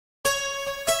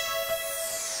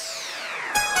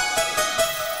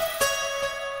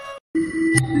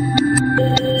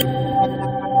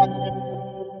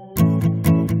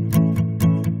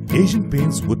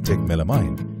Paints Woodtech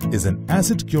Melamine is an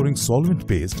acid-curing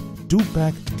solvent-based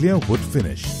 2-pack clear wood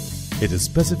finish. It is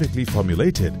specifically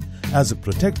formulated as a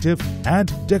protective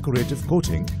and decorative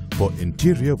coating for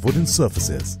interior wooden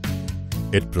surfaces.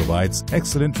 It provides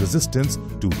excellent resistance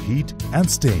to heat and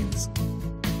stains.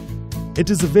 It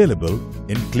is available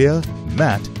in clear,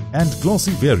 matte and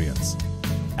glossy variants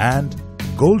and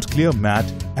gold clear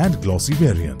matte and glossy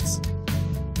variants.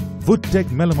 Woodtech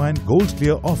Melamine Gold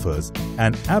Clear offers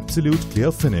an absolute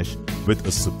clear finish with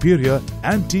a superior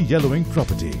anti-yellowing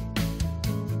property.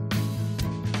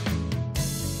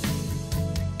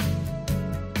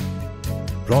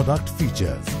 Product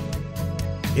features: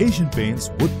 Asian Paints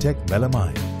Woodtech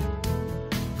Melamine.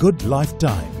 Good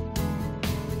lifetime.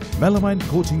 Melamine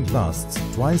coating lasts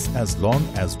twice as long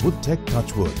as Woodtech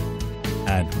Touchwood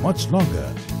and much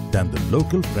longer than the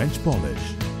local French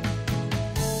polish.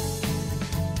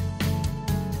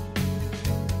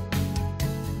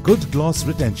 Good gloss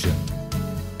retention.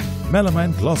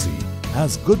 Melamine Glossy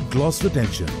has good gloss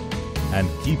retention and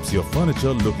keeps your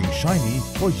furniture looking shiny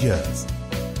for years.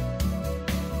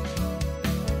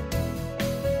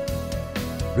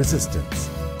 Resistance.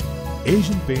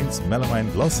 Asian Paints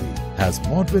Melamine Glossy has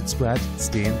moderate scratch,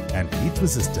 stain and heat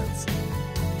resistance.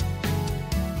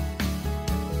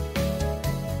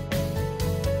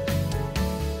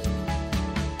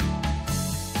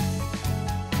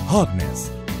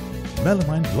 Hardness.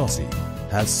 Melamine Glossy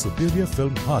has superior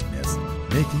film hardness,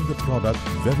 making the product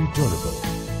very durable.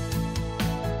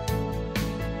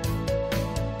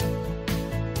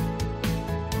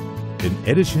 In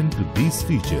addition to these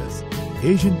features,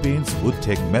 Asian Paints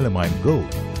Woodtech Melamine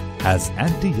Gold has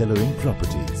anti-yellowing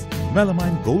properties.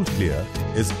 Melamine Gold Clear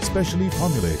is specially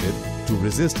formulated to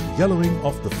resist yellowing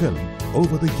of the film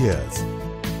over the years.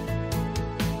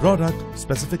 Product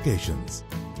specifications.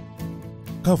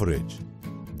 Coverage.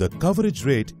 The coverage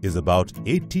rate is about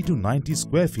 80 to 90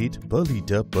 square feet per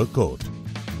litre per coat.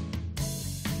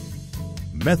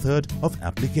 Method of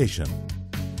application: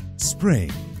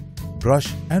 spraying,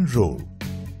 brush and roll.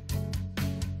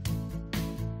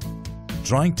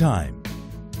 Drying time: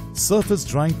 surface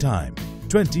drying time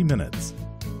 20 minutes.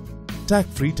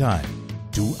 Tack-free time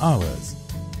 2 hours.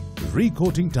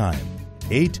 Recoating time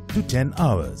 8 to 10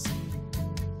 hours.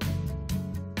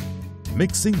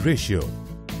 Mixing ratio: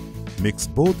 mix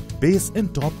both base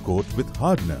and top coat with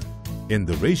hardener in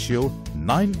the ratio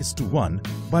 9:1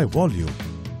 by volume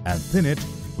and thin it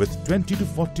with 20 to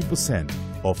 40%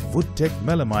 of Woodtech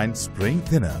Melamine spraying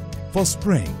thinner for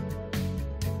spraying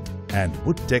and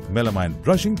Woodtech Melamine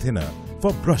brushing thinner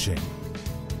for brushing.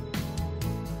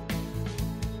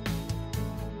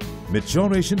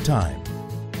 Maturation time: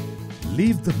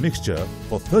 leave the mixture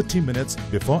for 30 minutes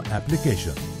before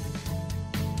application.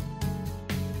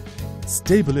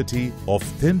 Stability of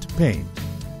thinned paint: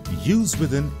 use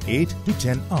within 8 to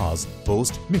 10 hours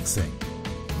post mixing.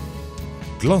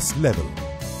 Gloss level: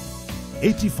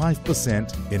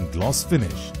 85% in gloss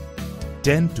finish,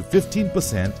 10 to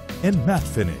 15% in matte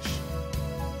finish.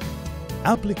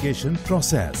 Application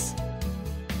process: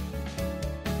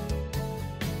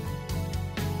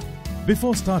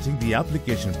 before starting the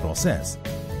application process,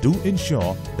 do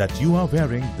ensure that you are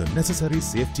wearing the necessary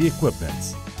safety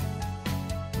equipments.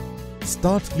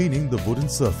 Start cleaning the wooden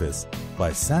surface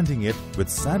by sanding it with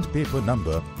sandpaper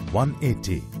number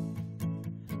 180.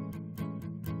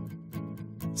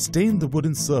 Stain the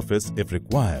wooden surface if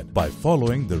required by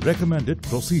following the recommended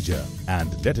procedure and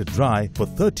let it dry for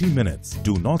 30 minutes.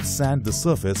 Do not sand the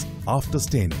surface after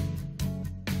staining.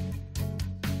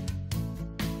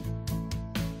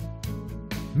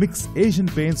 Mix Asian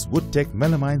Paints Woodtech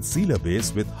Melamine Sealer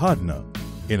Base with hardener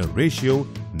in a ratio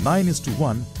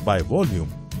 9:1 by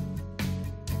volume.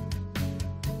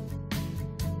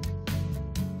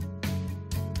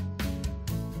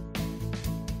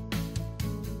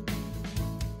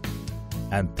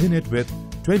 And thin it with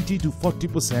 20 to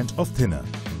 40% of thinner.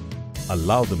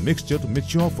 Allow the mixture to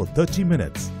mature for 30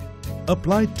 minutes.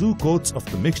 Apply 2 coats of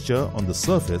the mixture on the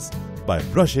surface by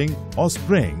brushing or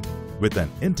spraying with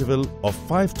an interval of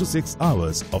 5 to 6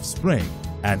 hours of spraying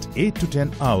and 8 to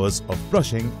 10 hours of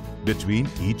brushing between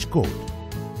each coat.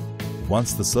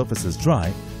 Once the surface is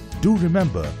dry, do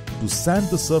remember to sand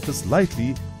the surface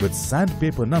lightly with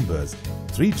sandpaper numbers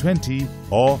 320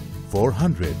 or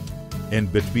 400 in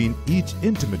between each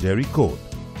intermediary coat.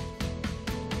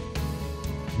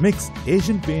 Mix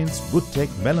Asian Paints Woodtech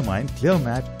Melamine Clear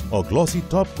Matte or Glossy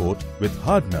Top Coat with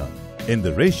hardener in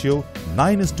the ratio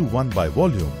 9:1 by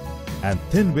volume and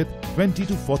thin with 20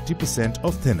 to 40%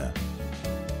 of thinner.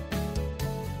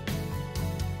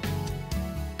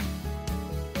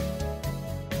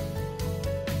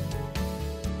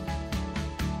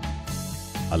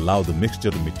 Allow the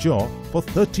mixture to mature for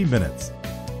 30 minutes.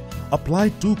 Apply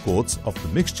 2 coats of the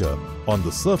mixture on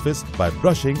the surface by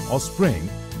brushing or spraying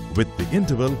with the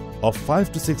interval of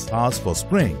 5 to 6 hours for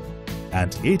spraying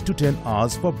and 8 to 10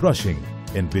 hours for brushing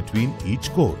in between each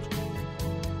coat.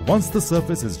 Once the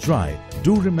surface is dry,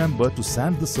 do remember to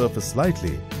sand the surface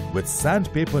slightly with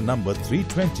sandpaper number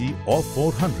 320 or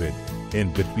 400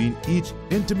 in between each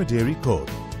intermediary coat.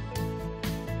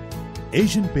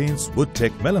 Asian Paints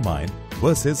Woodtech melamine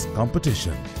versus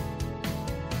competition.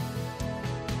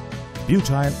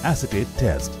 Butyl acetate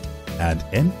test and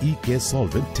NEK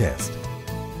solvent test.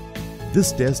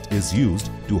 This test is used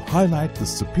to highlight the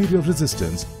superior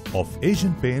resistance of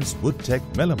Asian Paints Woodtech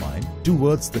melamine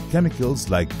towards the chemicals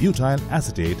like butyl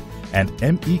acetate and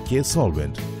MEK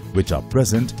solvent, which are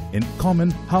present in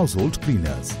common household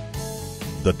cleaners.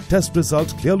 The test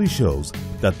result clearly shows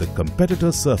that the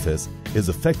competitor's surface is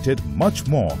affected much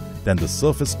more than the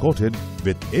surface coated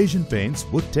with Asian Paints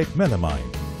Woodtech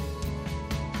melamine.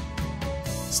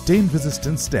 Stain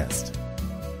resistance test.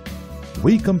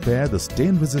 We compare the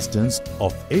stain resistance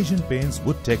of Asian Paints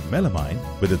Woodtech melamine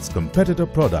with its competitor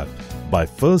product by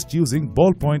first using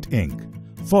ballpoint ink,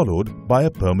 followed by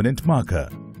a permanent marker.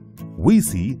 We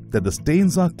see that the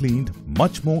stains are cleaned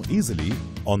much more easily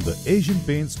on the Asian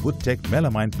Paints Woodtech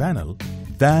melamine panel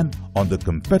than on the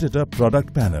competitor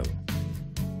product panel.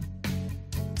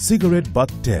 Cigarette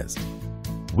butt test.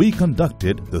 We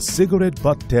conducted the cigarette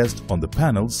butt test on the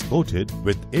panels coated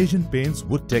with Asian Paints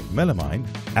Woodtech melamine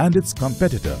and its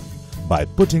competitor by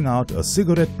putting out a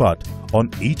cigarette butt on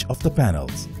each of the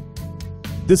panels.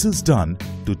 This is done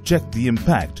to check the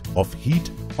impact of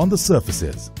heat on the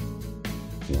surfaces.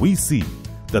 We see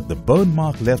that the burn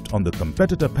mark left on the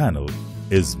competitor panel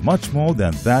is much more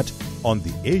than that on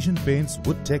the Asian Paints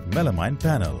Woodtech melamine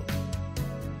panel.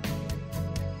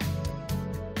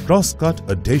 Cross-cut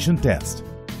adhesion test.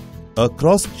 A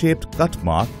cross-shaped cut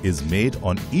mark is made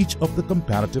on each of the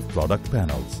comparative product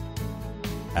panels.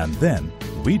 And then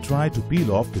we try to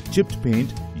peel off the chipped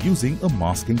paint using a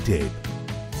masking tape.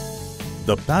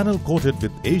 The panel coated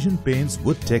with Asian Paints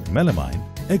Woodtech melamine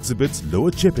exhibits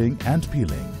lower chipping and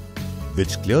peeling,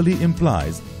 which clearly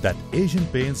implies that Asian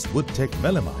Paints Woodtech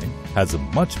melamine has a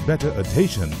much better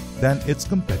adhesion than its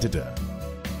competitor.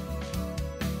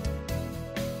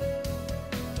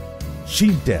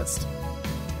 Sheen test.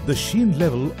 The sheen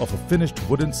level of a finished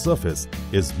wooden surface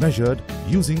is measured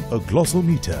using a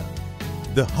glossometer.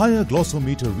 The higher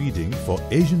glossometer reading for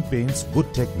Asian Paints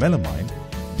Woodtech melamine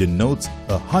denotes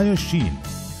a higher sheen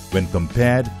when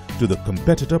compared to the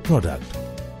competitor product.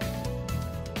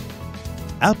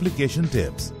 Application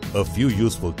tips. A few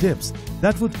useful tips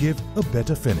that would give a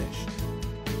better finish.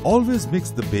 Always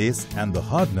mix the base and the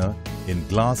hardener in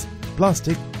glass,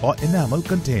 plastic or enamel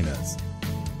containers.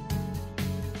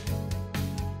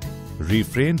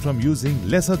 Refrain from using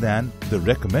lesser than the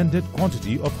recommended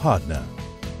quantity of hardener,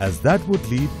 as that would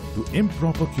lead to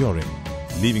improper curing,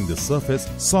 leaving the surface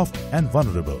soft and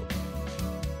vulnerable.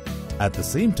 At the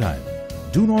same time,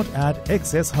 do not add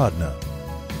excess hardener,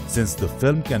 since the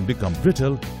film can become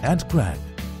brittle and crack.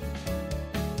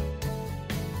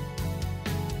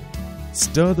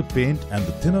 Stir the paint and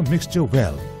the thinner mixture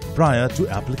well prior to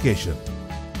application.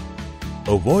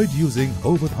 Avoid using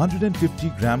over 150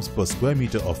 grams per square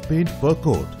meter of paint per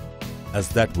coat, as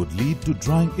that would lead to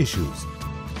drying issues.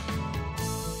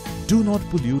 Do not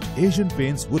pollute Asian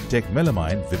Paints Woodtech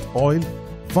melamine with oil,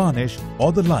 varnish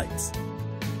or the lights.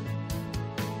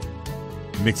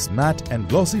 Mix matte and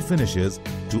glossy finishes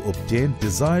to obtain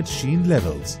desired sheen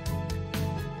levels.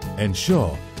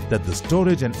 Ensure that the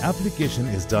storage and application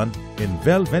is done in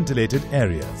well-ventilated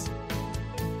areas.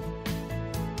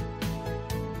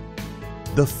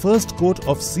 The first coat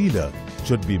of sealer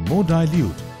should be more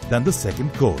dilute than the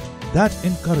second coat. That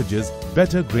encourages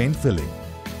better grain filling.